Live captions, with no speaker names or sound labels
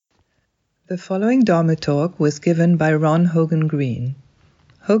The following Dharma talk was given by Hogen Green.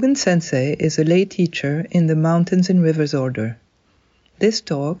 Hogen Sensei is a lay teacher in the Mountains and Rivers Order. This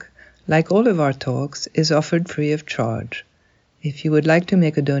talk, like all of our talks, is offered free of charge. If you would like to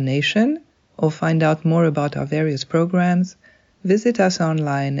make a donation or find out more about our various programs, visit us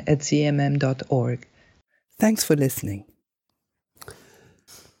online at zmm.org. Thanks for listening.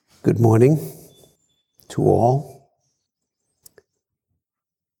 Good morning to all.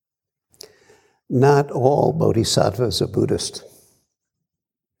 Not all bodhisattvas are Buddhist.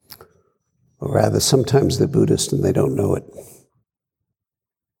 Or rather, sometimes they're Buddhist and they don't know it.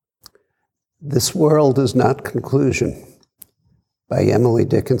 This World is Not Conclusion by Emily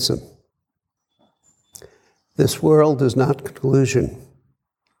Dickinson. This world is not conclusion.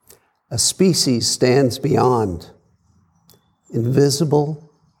 A species stands beyond, invisible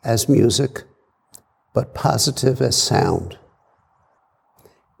as music, but positive as sound.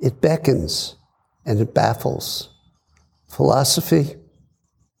 It beckons and it baffles. Philosophy?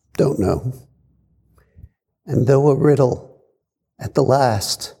 Don't know. And though a riddle, at the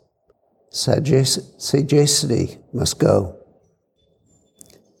last, sagacity must go.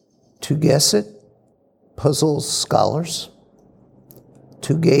 To guess it puzzles scholars.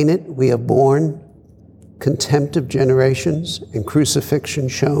 To gain it, we have borne contempt of generations and crucifixion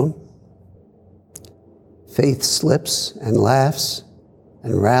shown. Faith slips and laughs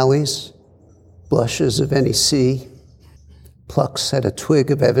and rallies, blushes of any sea, plucks at a twig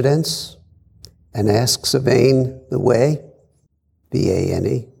of evidence, and asks a vein the way,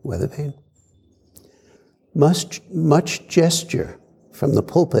 V-A-N-E, weather vane. Much gesture from the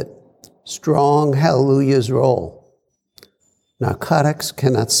pulpit, strong hallelujahs roll. Narcotics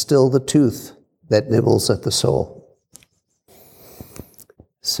cannot still the tooth that nibbles at the soul.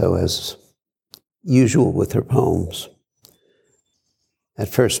 So as usual with her poems, at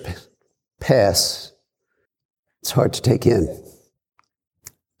first pass, it's hard to take in.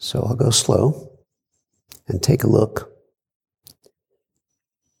 So I'll go slow and take a look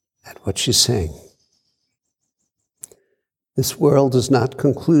at what she's saying. This world is not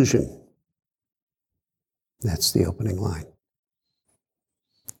conclusion. That's the opening line.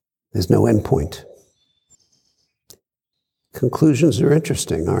 There's no end point. Conclusions are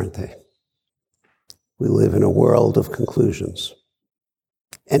interesting, aren't they? We live in a world of conclusions.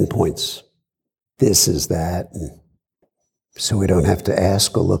 Endpoints. This is that. And so we don't have to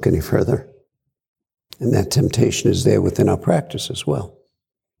ask or look any further. And that temptation is there within our practice as well.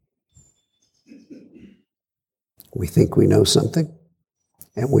 We think we know something,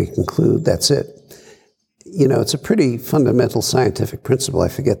 and we conclude that's it. You know, it's a pretty fundamental scientific principle, I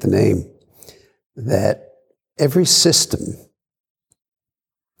forget the name, that every system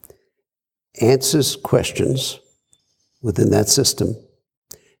answers questions within that system.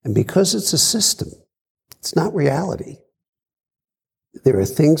 And because it's a system, it's not reality. There are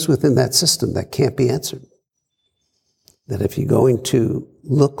things within that system that can't be answered. That if you're going to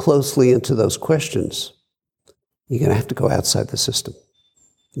look closely into those questions, you're going to have to go outside the system.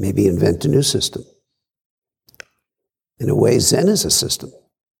 Maybe invent a new system. In a way, Zen is a system.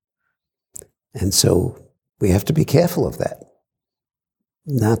 And so we have to be careful of that.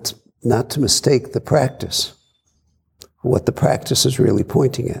 Not to mistake the practice for what the practice is really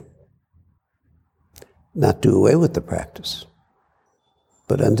pointing at. Not do away with the practice,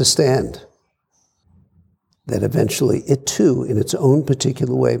 but understand that eventually it too, in its own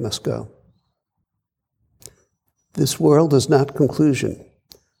particular way, must go. This world is not conclusion.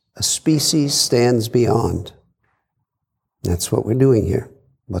 A species stands beyond. That's what we're doing here.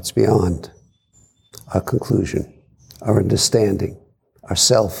 What's beyond? Our conclusion, our understanding, our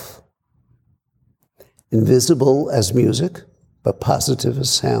self. Invisible as music, but positive as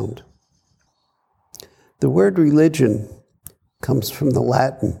sound. The word religion comes from the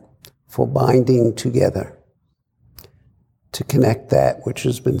Latin for binding together, to connect that which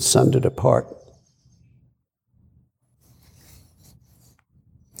has been sundered apart.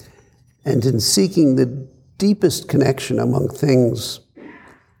 And in seeking the deepest connection among things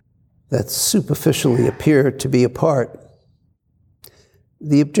that superficially appear to be apart,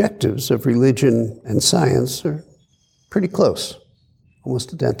 the objectives of religion and science are pretty close,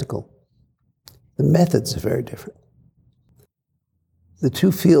 almost identical. The methods are very different. The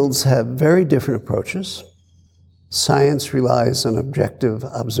two fields have very different approaches. Science relies on objective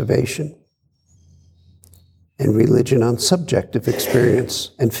observation, and religion on subjective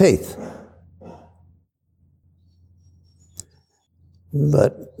experience and faith.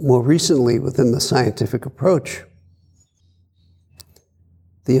 But more recently, within the scientific approach,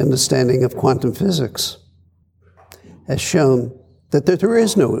 the understanding of quantum physics has shown that there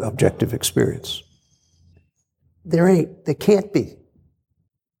is no objective experience. There can't be.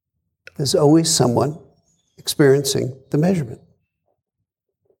 There's always someone experiencing the measurement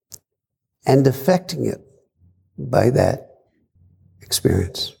and affecting it by that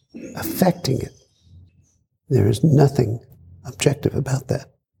experience, affecting it. There is nothing objective about that.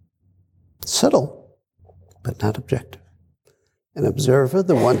 Subtle, but not objective. An observer,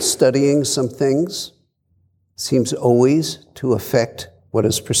 the one studying some things, seems always to affect what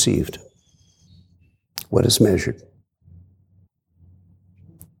is perceived, what is measured.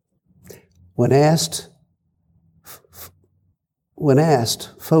 When asked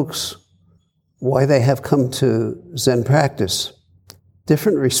folks why they have come to Zen practice,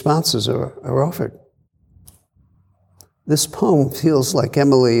 different responses are offered. This poem feels like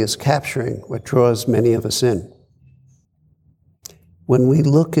Emily is capturing what draws many of us in. When we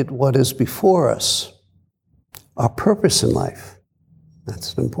look at what is before us, our purpose in life,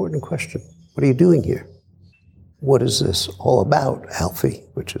 that's an important question. What are you doing here? What is this all about, Alfie?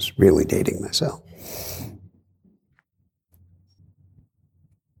 Which is really dating myself.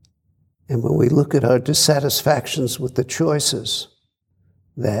 And when we look at our dissatisfactions with the choices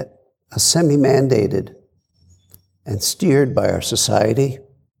that are semi-mandated and steered by our society,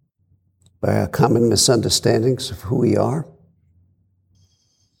 by our common misunderstandings of who we are,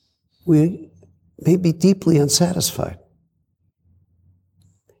 we may be deeply unsatisfied.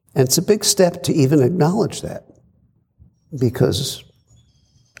 And it's a big step to even acknowledge that, because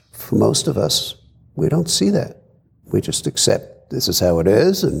for most of us, we don't see that. We just accept this is how it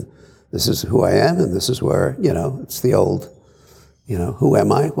is, and this is who I am, and this is where, it's the old, who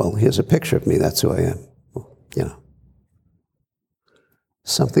am I? Well, here's a picture of me, that's who I am.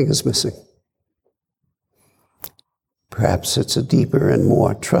 Something is missing. Perhaps it's a deeper and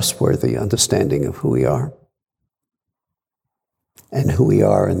more trustworthy understanding of who we are and who we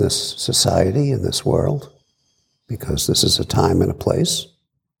are in this society, in this world, because this is a time and a place.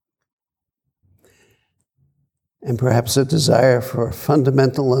 And perhaps a desire for a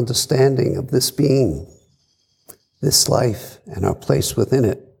fundamental understanding of this being, this life, and our place within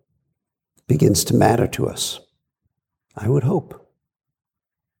it begins to matter to us. I would hope.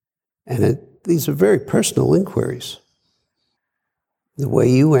 And these are very personal inquiries. The way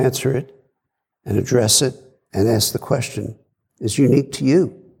you answer it and address it and ask the question is unique to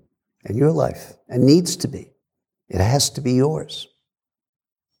you and your life, and needs to be. It has to be yours.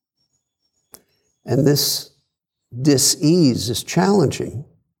 And this dis-ease is challenging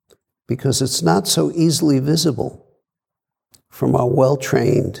because it's not so easily visible from our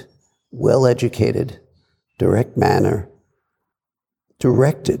well-trained, well-educated, directed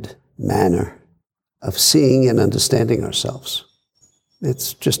manner of seeing and understanding ourselves.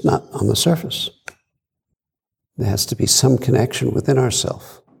 It's just not on the surface. There has to be some connection within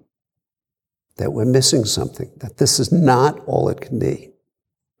ourselves that we're missing something, that this is not all it can be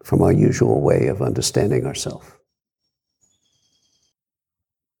from our usual way of understanding ourselves.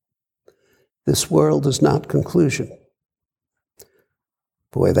 This world is not conclusion.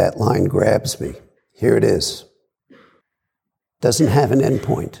 Boy, that line grabs me. Here it is. Doesn't have an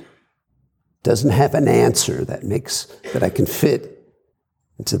endpoint. Doesn't have an answer that I can fit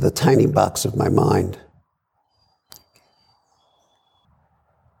into the tiny box of my mind.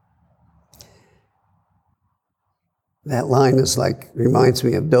 That line reminds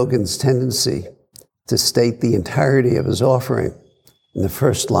me of Dogen's tendency to state the entirety of his offering in the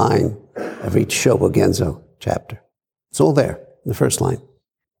first line of each Shobogenzo chapter. It's all there in the first line.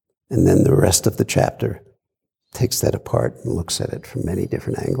 And then the rest of the chapter takes that apart and looks at it from many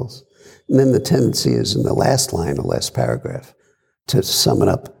different angles. And then the tendency is in the last line, the last paragraph, to sum it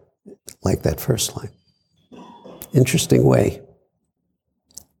up like that first line. Interesting way.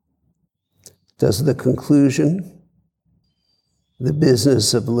 Does the conclusion, the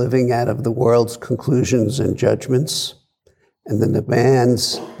business of living out of the world's conclusions and judgments, and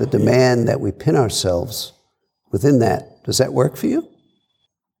the demand that we pin ourselves within that, does that work for you?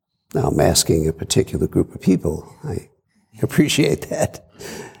 Now, I'm asking a particular group of people. I appreciate that.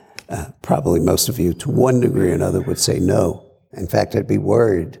 Probably most of you, to one degree or another, would say no. In fact, I'd be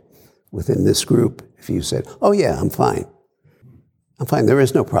worried within this group if you said, oh yeah, I'm fine. I'm fine, there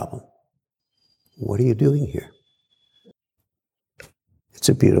is no problem. What are you doing here? It's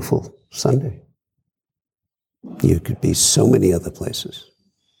a beautiful Sunday. You could be so many other places.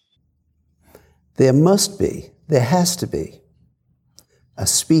 There has to be, a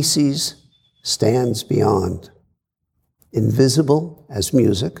species stands beyond, invisible as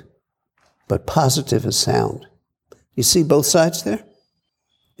music, but positive as sound. You see both sides there?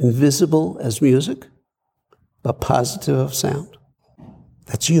 Invisible as music, but positive of sound.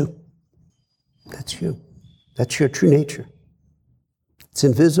 That's you. That's you. That's your true nature. It's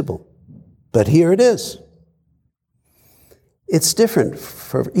invisible. But here it is. It's different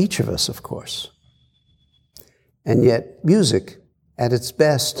for each of us, of course. And yet, music, at its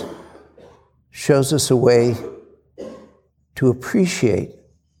best, shows us a way to appreciate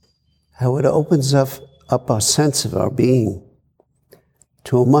how it opens up our sense of our being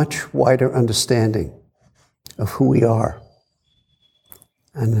to a much wider understanding of who we are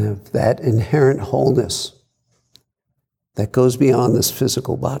and of that inherent wholeness that goes beyond this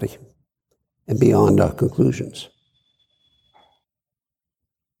physical body and beyond our conclusions.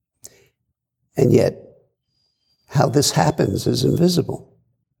 And yet, how this happens is invisible.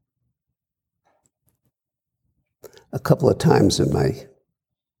 A couple of times in my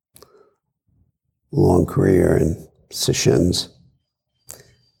long career in sessions,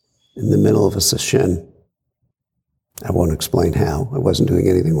 in the middle of a session, I won't explain how, I wasn't doing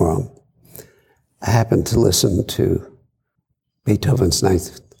anything wrong. I happened to listen to Beethoven's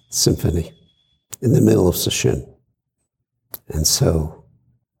Ninth Symphony in the middle of session. And so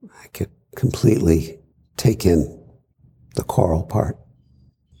I could completely take in the choral part.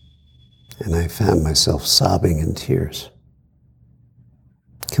 And I found myself sobbing in tears,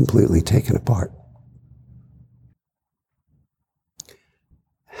 completely taken apart.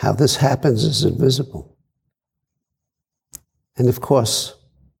 How this happens is invisible. And of course,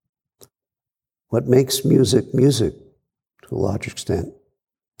 what makes music music, to a large extent,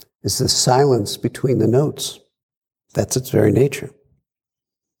 is the silence between the notes. That's its very nature.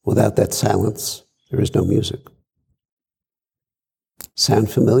 Without that silence, there is no music.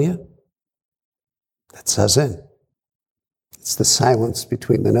 Sound familiar? That's Zazen. It's the silence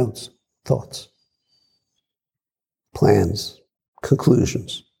between the notes, thoughts, plans,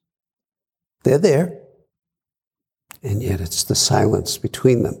 conclusions. They're there, and yet it's the silence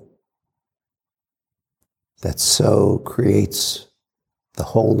between them that so creates the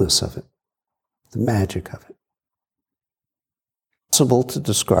wholeness of it, the magic of it. Possible to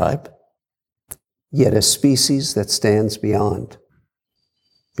describe, yet a species that stands beyond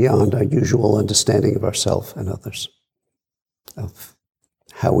our usual understanding of ourselves and others, of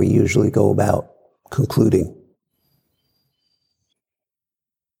how we usually go about concluding.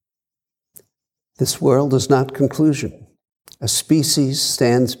 This world is not conclusion. A species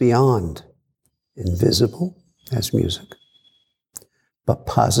stands beyond, invisible as music, but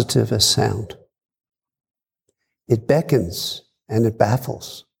positive as sound. It beckons and it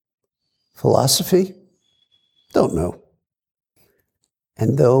baffles. Philosophy? Don't know.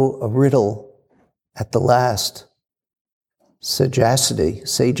 And though a riddle at the last, sagacity,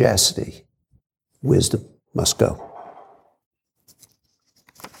 wisdom must go.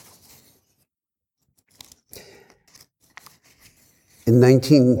 In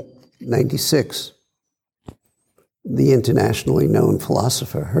 1996, the internationally known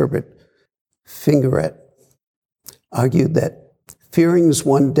philosopher Herbert Fingeret argued that fearing's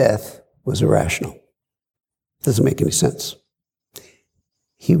one death was irrational. Doesn't make any sense.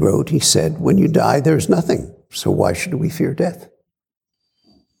 He said, when you die, there's nothing, so why should we fear death?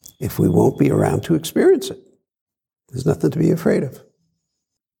 If we won't be around to experience it, there's nothing to be afraid of.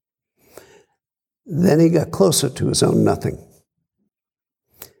 Then he got closer to his own nothing.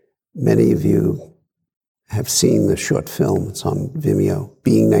 Many of you have seen the short film, it's on Vimeo,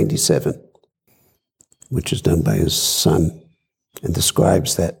 Being 97, which is done by his son and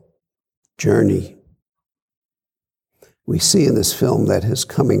describes that journey. We see in this film that his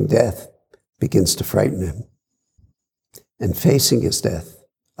coming death begins to frighten him. And facing his death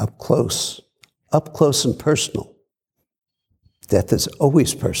up close and personal. Death is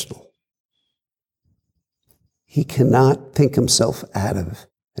always personal. He cannot think himself out of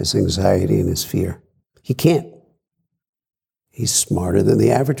his anxiety and his fear. He can't. He's smarter than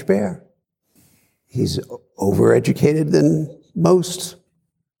the average bear. He's overeducated than most.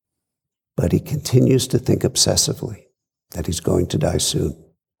 But he continues to think obsessively that he's going to die soon.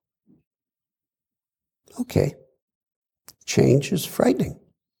 Okay. Change is frightening.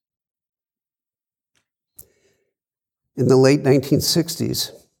 In the late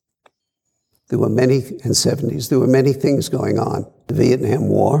 1960s, and 70s, there were many things going on. The Vietnam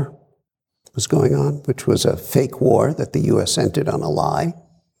War was going on, which was a fake war that the U.S. entered on a lie.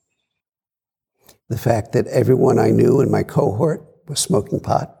 The fact that everyone I knew in my cohort was smoking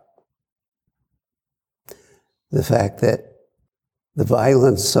pot. The fact that the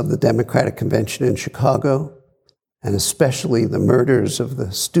violence of the Democratic Convention in Chicago, and especially the murders of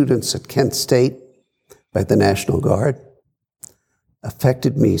the students at Kent State by the National Guard,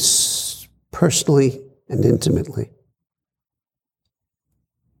 affected me personally and intimately.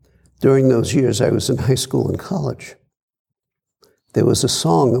 During those years I was in high school and college, there was a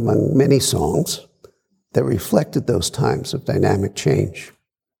song among many songs that reflected those times of dynamic change,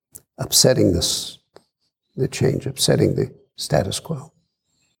 upsetting the change, upsetting the status quo.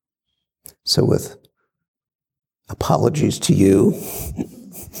 So with apologies to you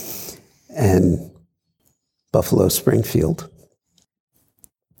and Buffalo Springfield,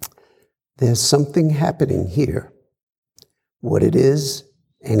 there's something happening here. What it is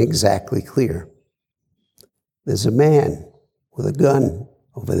ain't exactly clear. There's a man with a gun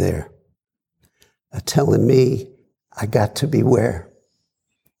over there telling me I got to beware.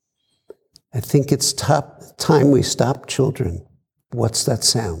 I think it's time we stop, children. What's that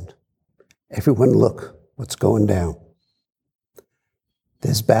sound? Everyone look, what's going down?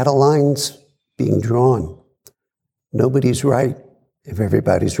 There's battle lines being drawn. Nobody's right if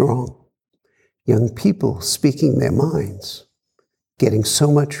everybody's wrong. Young people speaking their minds, getting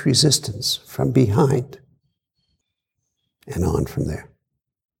so much resistance from behind, and on from there.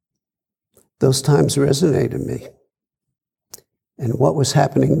 Those times resonate in me. And what was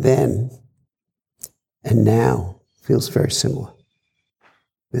happening then and now feels very similar.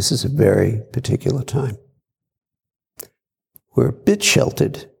 This is a very particular time. We're a bit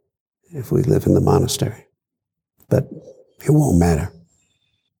sheltered if we live in the monastery, but it won't matter.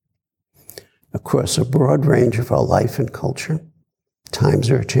 Across a broad range of our life and culture, times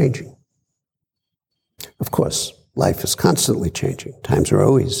are changing. Of course, life is constantly changing. Times are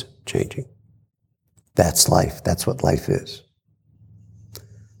always changing. That's life. That's what life is.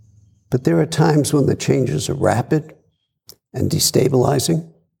 But there are times when the changes are rapid and destabilizing,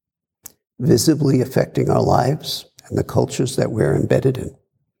 visibly affecting our lives and the cultures that we're embedded in,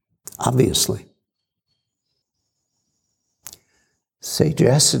 obviously.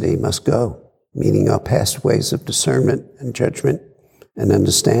 Sagacity must go, meaning our past ways of discernment and judgment and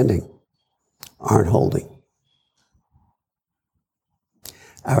understanding aren't holding.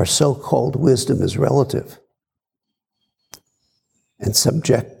 Our so-called wisdom is relative and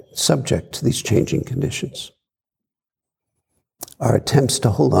subject to these changing conditions. Our attempts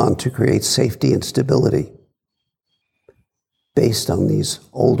to hold on to create safety and stability based on these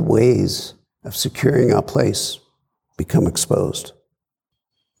old ways of securing our place become exposed.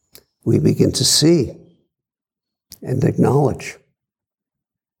 We begin to see and acknowledge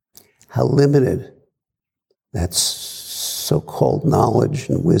how limited that so-called knowledge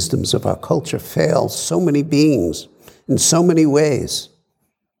and wisdoms of our culture fail so many beings in so many ways,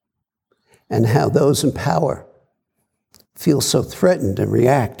 and how those in power feel so threatened and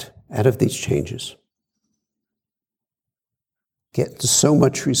react out of these changes, get so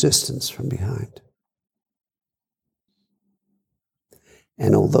much resistance from behind.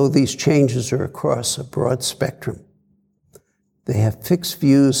 And although these changes are across a broad spectrum, they have fixed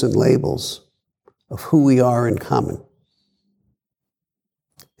views and labels of who we are in common.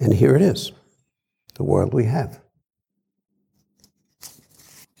 And here it is, the world we have.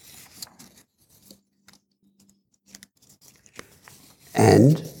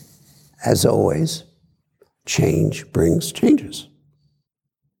 And, as always, change brings changes.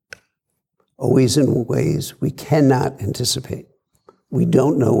 Always in ways we cannot anticipate. We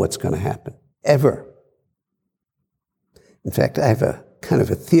don't know what's going to happen, ever. In fact, I have a kind of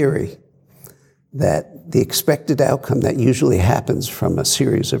a theory that the expected outcome that usually happens from a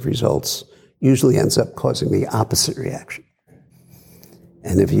series of results usually ends up causing the opposite reaction.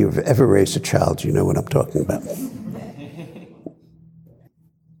 And if you've ever raised a child, you know what I'm talking about.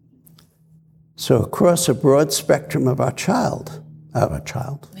 So across a broad spectrum of our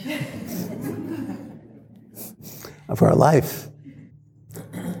life,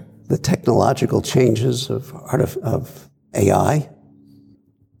 the technological changes of AI,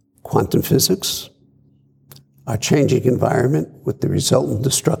 quantum physics, our changing environment with the resultant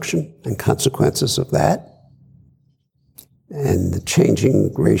destruction and consequences of that, and the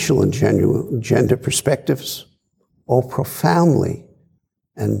changing racial and gender perspectives, all profoundly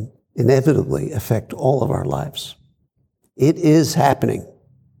and inevitably affect all of our lives. It is happening.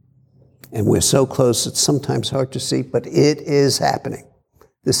 And we're so close, it's sometimes hard to see, but it is happening.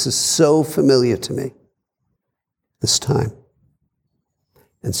 This is so familiar to me, this time.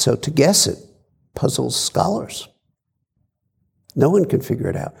 And so to guess it puzzles scholars. No one can figure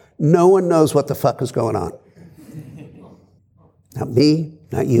it out. No one knows what the fuck is going on. Not me,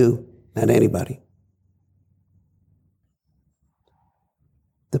 not you, not anybody.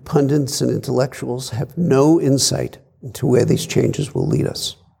 The pundits and intellectuals have no insight into where these changes will lead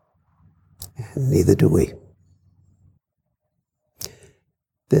us. And neither do we.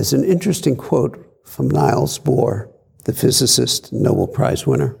 There's an interesting quote from Niels Bohr, the physicist, Nobel Prize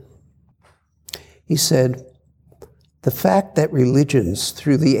winner. He said, "The fact that religions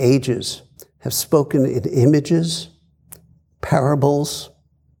through the ages have spoken in images, parables,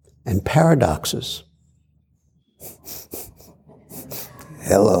 and paradoxes."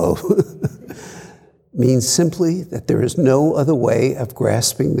 Hello. Means simply that there is no other way of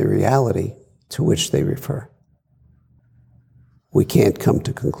grasping the reality to which they refer. We can't come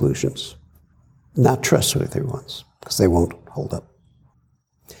to conclusions, not trustworthy ones, because they won't hold up.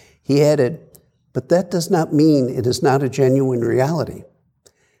 He added, "But that does not mean it is not a genuine reality.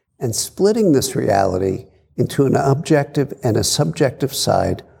 And splitting this reality into an objective and a subjective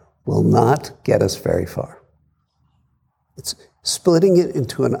side will not get us very far." It's splitting it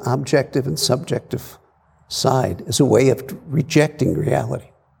into an objective and subjective side is a way of rejecting reality.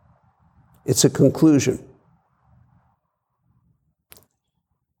 It's a conclusion.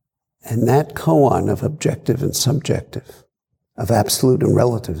 And that koan of objective and subjective, of absolute and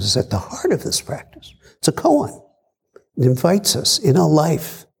relative, is at the heart of this practice. It's a koan. It invites us in our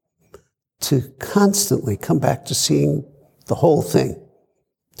life to constantly come back to seeing the whole thing,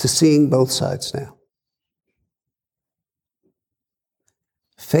 to seeing both sides now.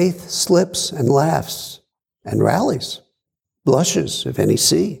 Faith slips and laughs and rallies, blushes, if any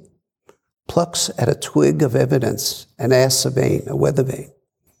see, plucks at a twig of evidence and asks a weather vane,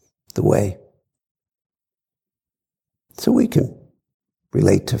 the way. So we can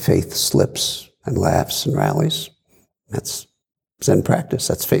relate to faith slips and laughs and rallies. That's Zen practice.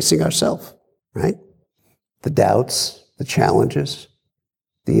 That's facing ourselves, right? The doubts, the challenges,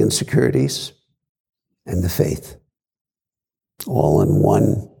 the insecurities, and the faith, all in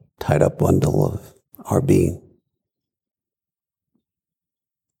one tied up bundle of our being.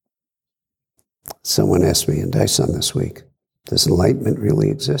 Someone asked me in Daisen this week, does enlightenment really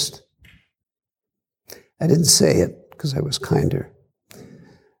exist? I didn't say it because I was kinder.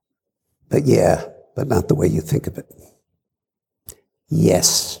 But yeah, but not the way you think of it.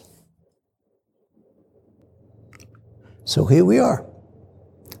 Yes. So here we are,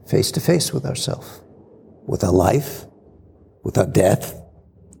 face to face with ourselves, with our life, with our death,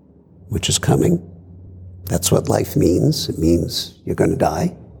 which is coming. That's what life means. It means you're going to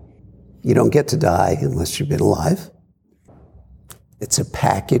die. You don't get to die unless you've been alive. It's a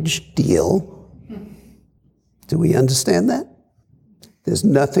package deal. Do we understand that? There's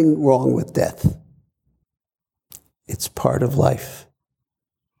nothing wrong with death. It's part of life.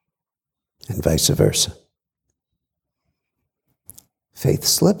 And vice versa. Faith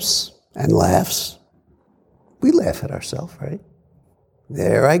slips and laughs. We laugh at ourselves, right?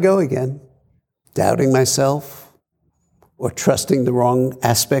 There I go again, doubting myself or trusting the wrong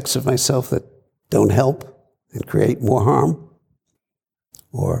aspects of myself that don't help and create more harm.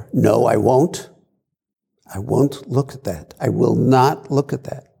 Or, no, I won't. I won't look at that. I will not look at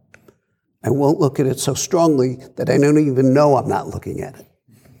that. I won't look at it so strongly that I don't even know I'm not looking at it.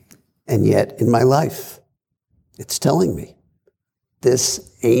 And yet, in my life, it's telling me,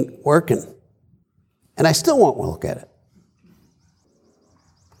 this ain't working. And I still won't look at it.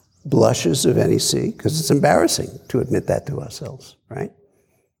 Blushes of any see, because it's embarrassing to admit that to ourselves, right?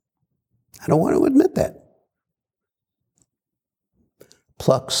 I don't want to admit that.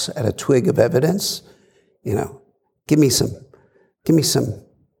 Plucks at a twig of evidence, give me some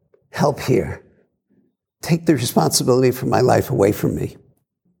help here. Take the responsibility for my life away from me.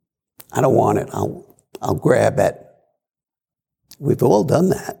 I don't want it. I'll grab at it. We've all done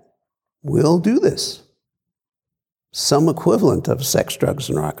that. We'll do this. Some equivalent of sex, drugs,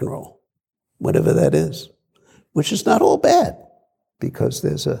 and rock and roll, whatever that is, which is not all bad, because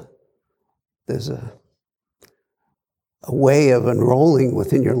there's a way of enrolling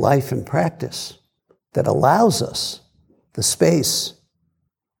within your life and practice that allows us the space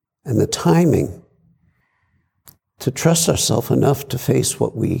and the timing to trust ourselves enough to face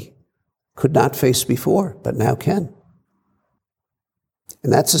what we could not face before, but now can.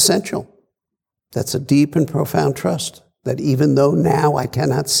 And that's essential. That's a deep and profound trust that even though now I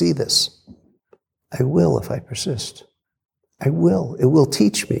cannot see this, I will if I persist. I will. It will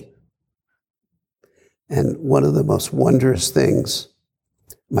teach me. And one of the most wondrous things,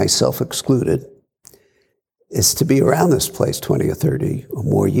 myself excluded, is to be around this place 20 or 30 or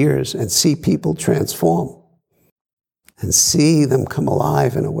more years and see people transform and see them come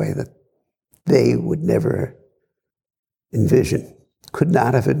alive in a way that they would never envision, could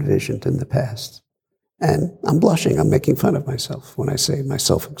not have envisioned in the past. And I'm blushing, I'm making fun of myself when I say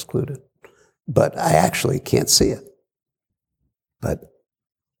myself excluded. But I actually can't see it. But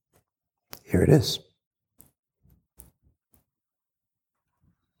here it is.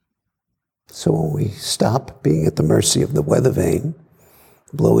 So when we stop being at the mercy of the weather vane,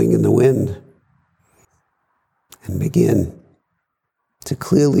 blowing in the wind, begin to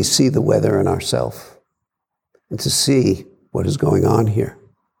clearly see the weather in ourselves and to see what is going on here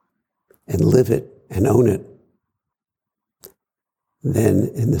and live it and own it, then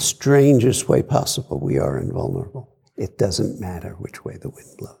in the strangest way possible, we are invulnerable. It doesn't matter which way the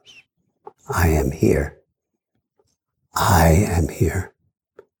wind blows. I am here. I am here.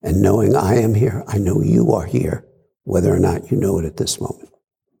 And knowing I am here, I know you are here, whether or not you know it at this moment.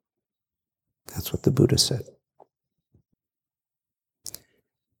 That's what the Buddha said.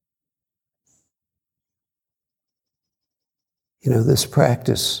 You know, this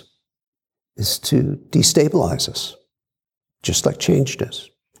practice is to destabilize us, just like change does.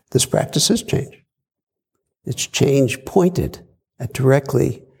 This practice is change. It's change pointed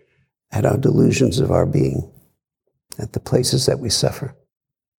directly at our delusions of our being, at the places that we suffer,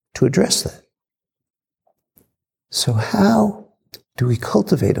 to address that. So how do we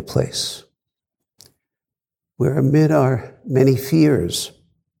cultivate a place where amid our many fears,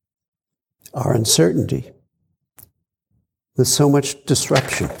 our uncertainty, with so much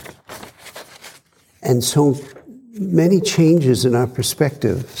disruption and so many changes in our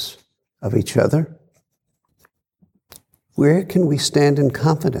perspectives of each other, where can we stand in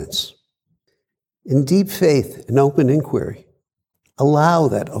confidence, in deep faith and open inquiry? Allow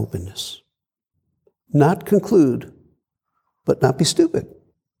that openness. Not conclude, but not be stupid.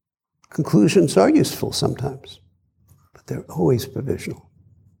 Conclusions are useful sometimes, but they're always provisional.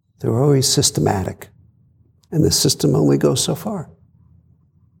 They're always systematic. And the system only goes so far,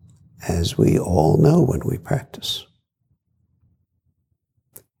 as we all know when we practice.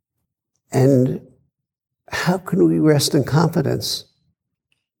 And how can we rest in confidence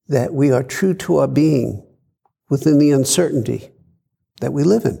that we are true to our being within the uncertainty that we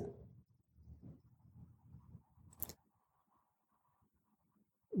live in?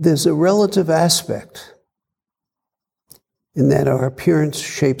 There's a relative aspect in that our appearance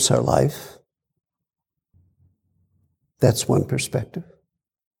shapes our life. That's one perspective.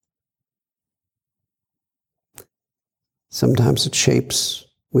 Sometimes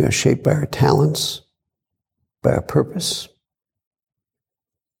we are shaped by our talents, by our purpose.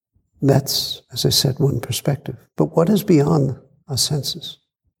 That's, as I said, one perspective. But what is beyond our senses?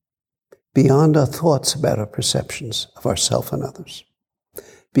 Beyond our thoughts about our perceptions of ourselves and others?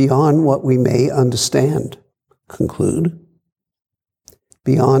 Beyond what we may understand, conclude?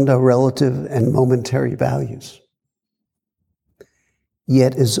 Beyond our relative and momentary values?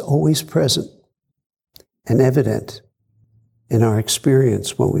 Yet is always present and evident in our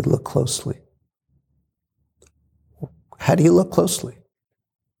experience when we look closely. How do you look closely?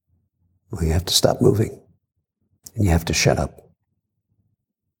 Well, you have to stop moving and you have to shut up.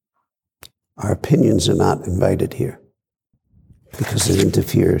 Our opinions are not invited here because it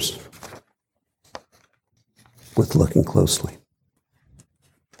interferes with looking closely.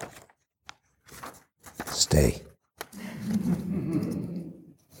 Stay.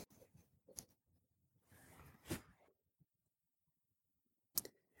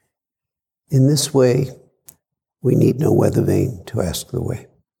 In this way, we need no weather vane to ask the way.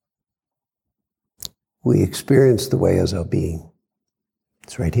 We experience the way as our being.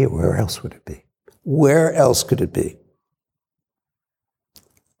 It's right here. Where else would it be? Where else could it be?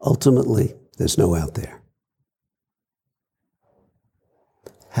 Ultimately, there's no out there.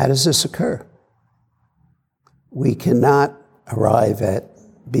 How does this occur? We cannot arrive at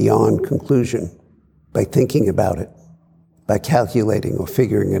beyond conclusion by thinking about it, by calculating or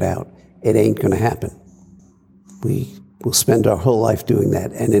figuring it out. It ain't going to happen. We will spend our whole life doing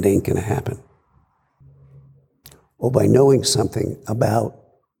that, and it ain't going to happen. Or by knowing something about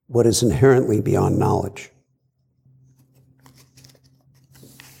what is inherently beyond knowledge.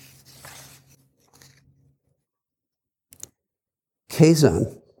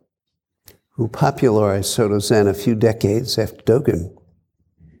 Keizan, who popularized Soto Zen a few decades after Dogen,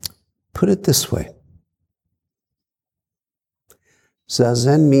 put it this way.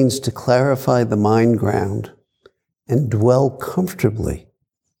 Zazen means to clarify the mind ground and dwell comfortably.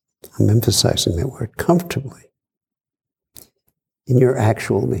 I'm emphasizing that word, comfortably, in your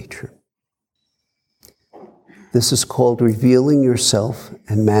actual nature. This is called revealing yourself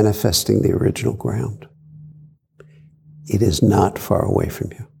and manifesting the original ground. It is not far away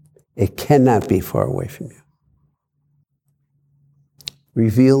from you. It cannot be far away from you.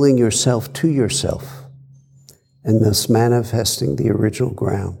 Revealing yourself to yourself and thus manifesting the original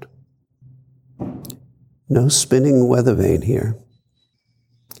ground. No spinning weather vane here.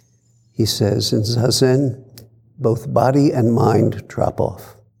 He says, in Zazen, both body and mind drop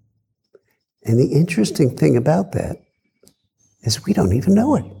off. And the interesting thing about that is we don't even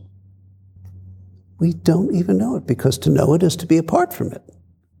know it. We don't even know it, because to know it is to be apart from it.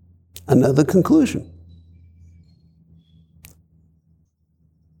 Another conclusion.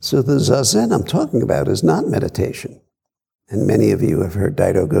 So the Zazen I'm talking about is not meditation. And many of you have heard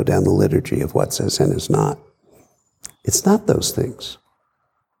Daido go down the liturgy of what Zazen is not. It's not those things.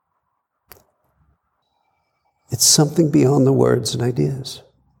 It's something beyond the words and ideas.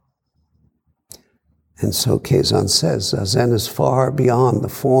 And so Keizan says, Zazen is far beyond the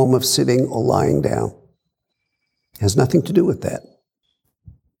form of sitting or lying down. It has nothing to do with that.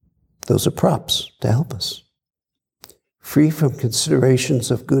 Those are props to help us. Free from considerations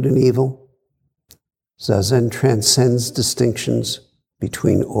of good and evil, Zazen transcends distinctions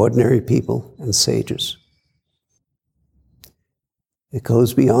between ordinary people and sages. It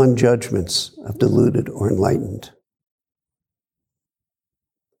goes beyond judgments of deluded or enlightened.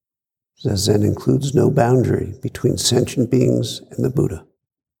 Zazen includes no boundary between sentient beings and the Buddha.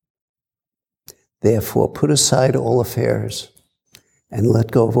 Therefore, put aside all affairs and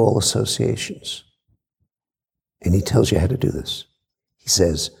let go of all associations. And he tells you how to do this. He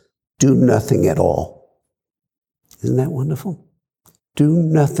says, do nothing at all. Isn't that wonderful? Do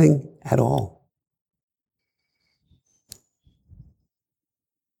nothing at all.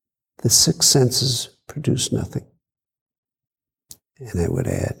 The six senses produce nothing. And I would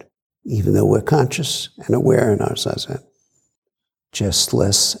add, even though we're conscious and aware in our Zazen, just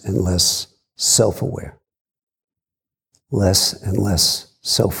less and less self-aware, less and less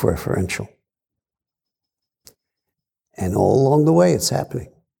self-referential. And all along the way, it's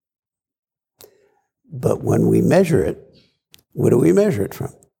happening. But when we measure it, what do we measure it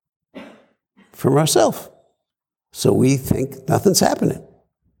from? From ourselves. So we think nothing's happening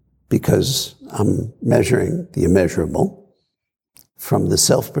because I'm measuring the immeasurable from the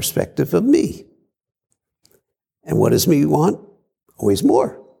self-perspective of me. And what does me want? Always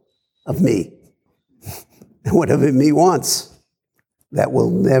more of me. And whatever me wants, that will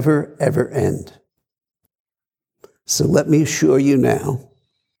never, ever end. So let me assure you now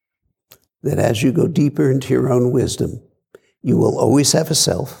that as you go deeper into your own wisdom, you will always have a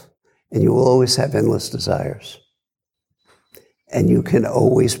self, and you will always have endless desires. And you can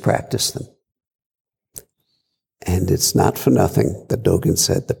always practice them. And it's not for nothing that Dogen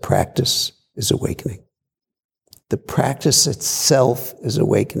said, the practice is awakening. The practice itself is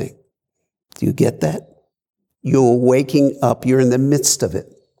awakening. Do you get that? You're waking up. You're in the midst of it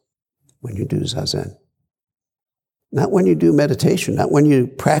when you do Zazen. Not when you do meditation, not when you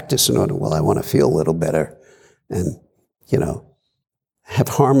practice in order, well, I want to feel a little better and, have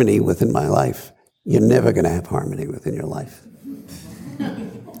harmony within my life. You're never going to have harmony within your life.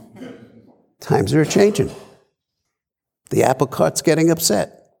 Times are changing. The apple cart's getting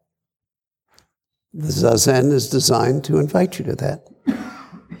upset. The Zazen is designed to invite you to that.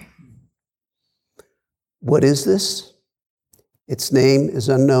 What is this? Its name is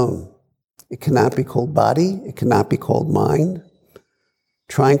unknown. It cannot be called body. It cannot be called mind.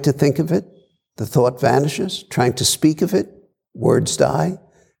 Trying to think of it, the thought vanishes. Trying to speak of it, words die.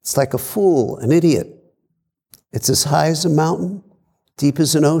 It's like a fool, an idiot. It's as high as a mountain, deep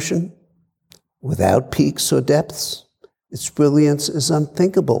as an ocean, without peaks or depths. Its brilliance is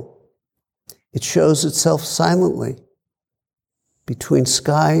unthinkable. It shows itself silently. Between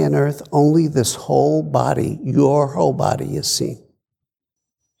sky and earth, only this whole body, your whole body, is seen.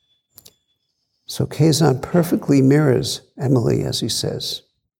 So Keizan perfectly mirrors Emily, as he says.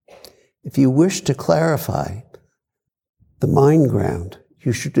 If you wish to clarify the mind ground,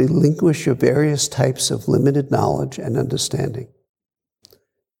 you should relinquish your various types of limited knowledge and understanding.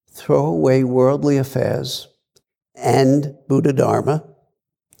 Throw away worldly affairs and Buddha Dharma.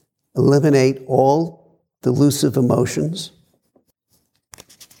 Eliminate all delusive emotions.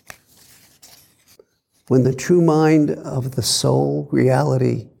 When the true mind of the soul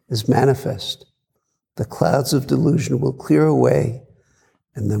reality is manifest, the clouds of delusion will clear away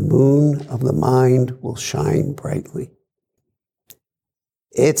and the moon of the mind will shine brightly.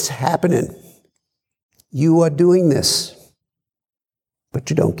 It's happening. You are doing this, but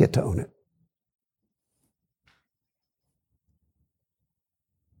you don't get to own it.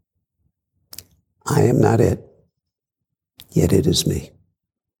 I am not it, yet it is me.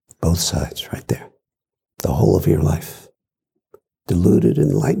 Both sides right there. The whole of your life. Deluded,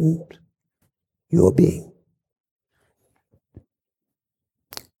 enlightened, your being.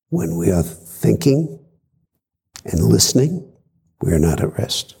 When we are thinking and listening, we are not at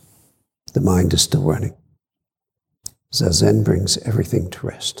rest. The mind is still running. Zazen brings everything to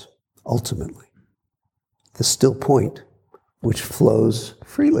rest, ultimately. The still point, which flows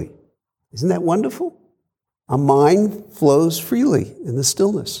freely. Isn't that wonderful? A mind flows freely in the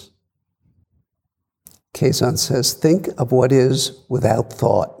stillness. Kazan says, think of what is without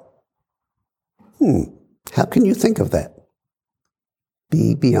thought. How can you think of that?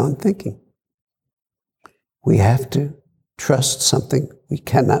 Be beyond thinking. We have to trust something we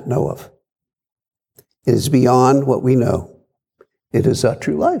cannot know of. It is beyond what we know. It is our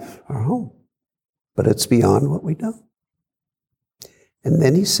true life, our home. But it's beyond what we know. And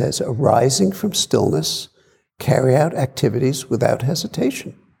then he says, arising from stillness, carry out activities without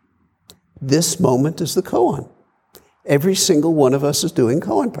hesitation. This moment is the koan. Every single one of us is doing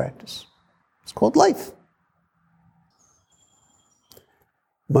koan practice. It's called life.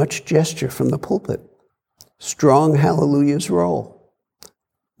 Much gesture from the pulpit. Strong hallelujahs roll.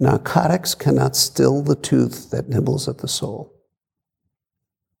 Narcotics cannot still the tooth that nibbles at the soul.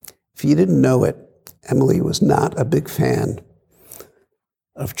 If you didn't know it, Emily was not a big fan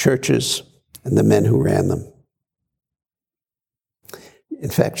of churches and the men who ran them. In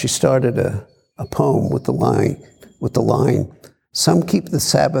fact, she started a poem with the line, some keep the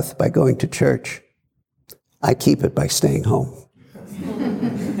Sabbath by going to church. I keep it by staying home.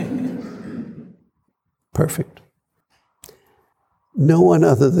 Perfect. No one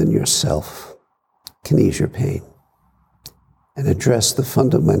other than yourself can ease your pain and address the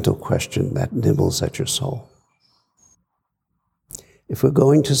fundamental question that nibbles at your soul. If we're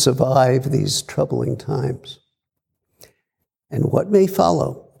going to survive these troubling times, and what may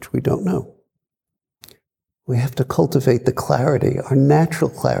follow, which we don't know, we have to cultivate the clarity, our natural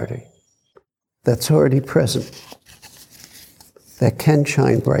clarity, that's already present, that can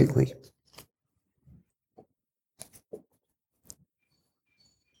shine brightly.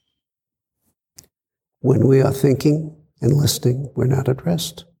 When we are thinking and listening, we're not at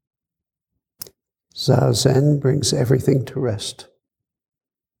rest. Zazen brings everything to rest.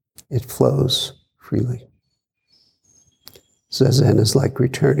 It flows freely. Zazen is like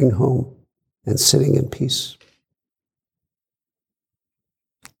returning home and sitting in peace.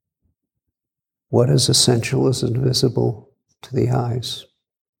 What is essential is invisible to the eyes.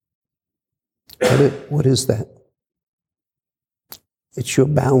 What is that? It's your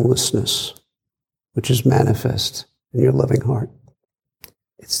boundlessness, which is manifest in your loving heart.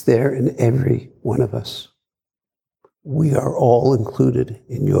 It's there in every one of us. We are all included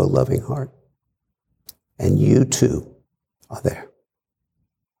in your loving heart. And you too are there.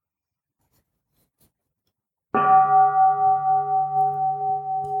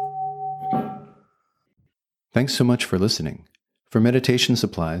 Thanks so much for listening. For meditation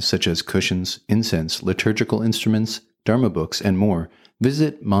supplies such as cushions, incense, liturgical instruments, Dharma books, and more,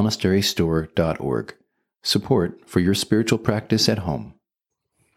 visit monasterystore.org. Support for your spiritual practice at home.